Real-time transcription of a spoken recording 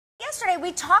yesterday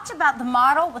we talked about the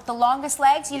model with the longest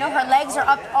legs. You know, her legs are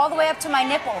up all the way up to my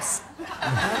nipples.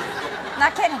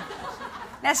 Not kidding.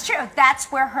 That's true.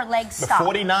 That's where her legs stop.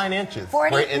 49 inches.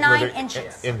 49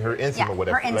 inches. In her inseam or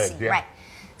whatever. Her inseam, yeah. right.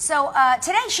 So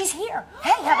today she's here.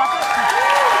 Hey, how about this?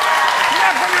 You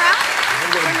want to bring her out?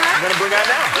 I'm going to bring her out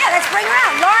now. Yeah, let's bring her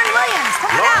out. Lauren Williams,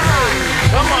 come on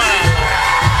out. Come on.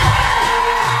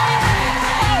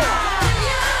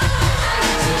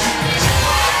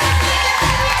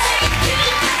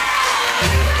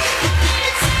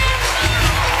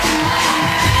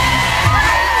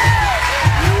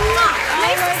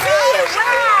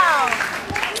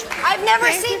 I've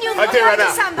never seen you look I'll tell you right like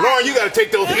now, somebody. Lauren, you got to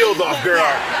take those heels off, girl.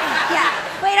 Yeah.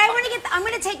 Wait, I'm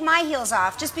going to take my heels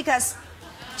off just because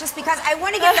I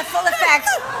want to get the full effect.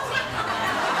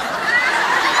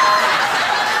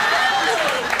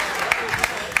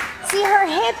 See, her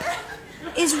hip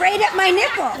is right at my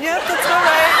nipple. Yep, that's all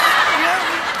right. Yep.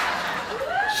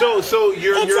 So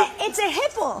It's a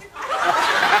hipple.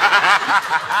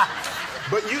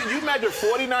 But you measure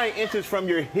 49 inches from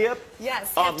your hip.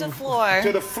 Yes, hip to floor.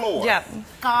 To the floor. Yep.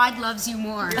 God loves you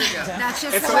more. That's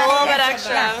just It's the a way little it bit is.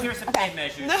 extra. Yeah. Here's some tape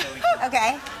measures. So we can...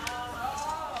 Okay.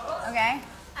 Okay.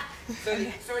 So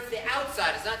it's the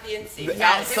outside, it's not the inseam. The It's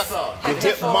outside. hip bone. The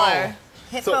hip bone.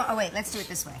 Hip So- bone. Oh wait, let's do it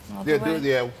this way.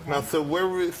 Yeah. Now, so where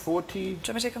were it? 40? Do you want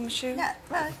me to take off my shoe? Yeah,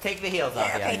 well, Take the heels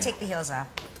off. okay, take the heels off.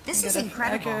 This is Get an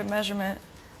incredible. accurate measurement.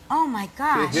 Oh my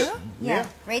gosh. Hip? Yeah,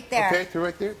 right there. Okay, so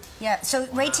right there. Yeah, so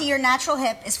right to your natural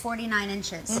hip is 49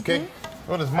 inches. Okay.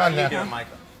 What is my How you doing, now?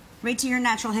 Michael? Right to your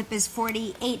natural hip is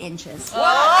 48 inches. Oh!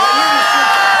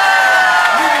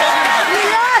 We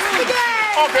lost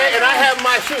again! Okay, and I have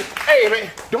my shoe. Hey, man,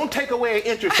 don't take away an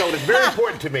inch or so. It's very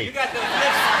important to You me. got those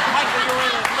lifts. Michael, you're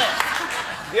wearing those lifts.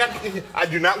 Yeah, I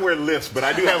do not wear lifts, but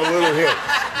I do have a little hip.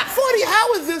 40,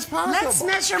 how is this possible? Let's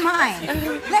measure mine.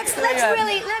 Let's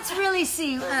really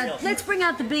see. Let's bring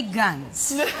out the big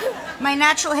guns. My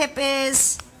natural hip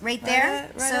is right there.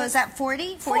 Right So is that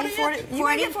 40? 40, 40, You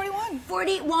might get 41.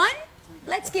 41?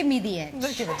 Let's give me the inch.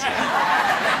 Let's give it to you.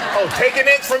 Oh, take an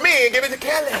inch from me and give it to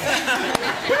Kelly.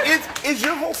 But is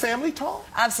your whole family tall?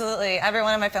 Absolutely.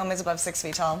 Everyone in my family is above 6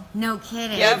 feet tall. No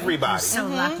kidding. Everybody. You're so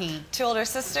lucky. 2 older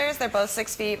sisters. They're both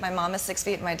 6 feet. My mom is 6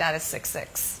 feet, and my dad is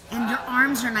 6'6". And your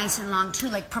arms are nice and long too,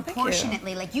 like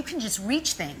proportionately. Like you can just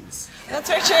reach things. That's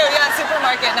very true. Yeah,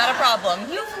 supermarket, not a problem.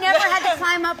 You've never had to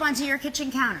climb up onto your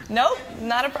kitchen counter. Nope,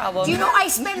 not a problem. Do you know I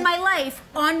spend my life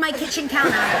on my kitchen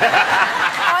counter,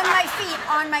 on my feet,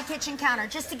 on my kitchen counter,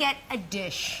 just to get a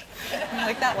dish. I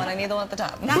like that one. I need the one at the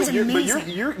top. That's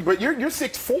amazing. But you're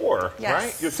 6'4", Yes.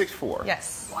 right? You're 6'4".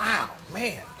 Yes. Wow,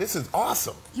 man, this is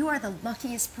awesome. You are the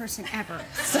luckiest person ever.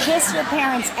 Kiss your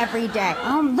parents every day.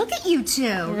 Look at you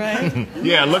two. Right?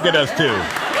 Yeah, look at us too.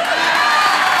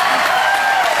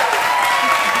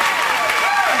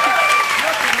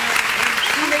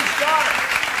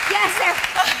 Yes,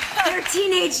 their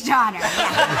teenage daughter.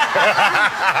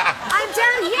 Yeah. I'm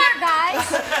down here, guys.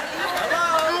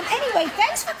 Anyway,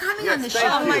 thanks for coming on the show.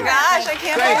 thank Oh my you. gosh, I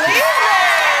can't Thank believe you. it.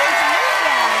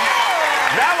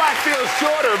 Now I feel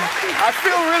shorter. I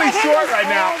feel really short right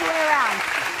now. All the way around.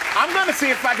 I'm gonna see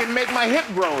if I can make my hip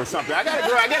grow or something. I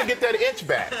gotta get that inch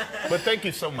back. But thank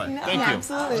you so much. Thank you.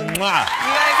 Absolutely. Mwah.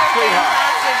 You guys are fantastic.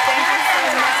 Thank you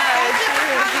so much.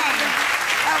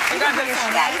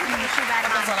 Yeah, you can use your bag.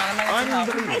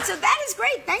 Unbelievable. Hey, so that is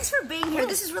great. Thanks for being here.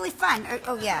 This is really fun.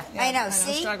 Oh, yeah. I know.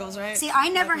 See? struggles, right? See, I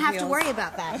never have to heels. worry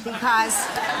about that because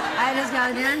I just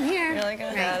go down here. You're like,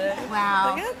 I got it.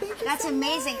 Wow. Like, oh, thank you That's so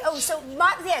amazing. Oh, so,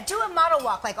 yeah, do a model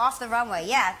walk, like off the runway.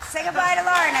 Yeah. Say goodbye to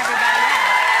Lauren, everybody.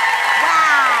 Yeah.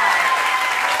 Wow.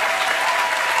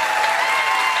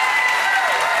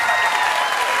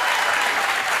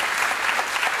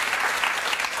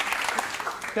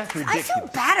 That's I ridiculous. feel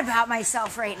bad about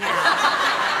myself right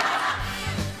now.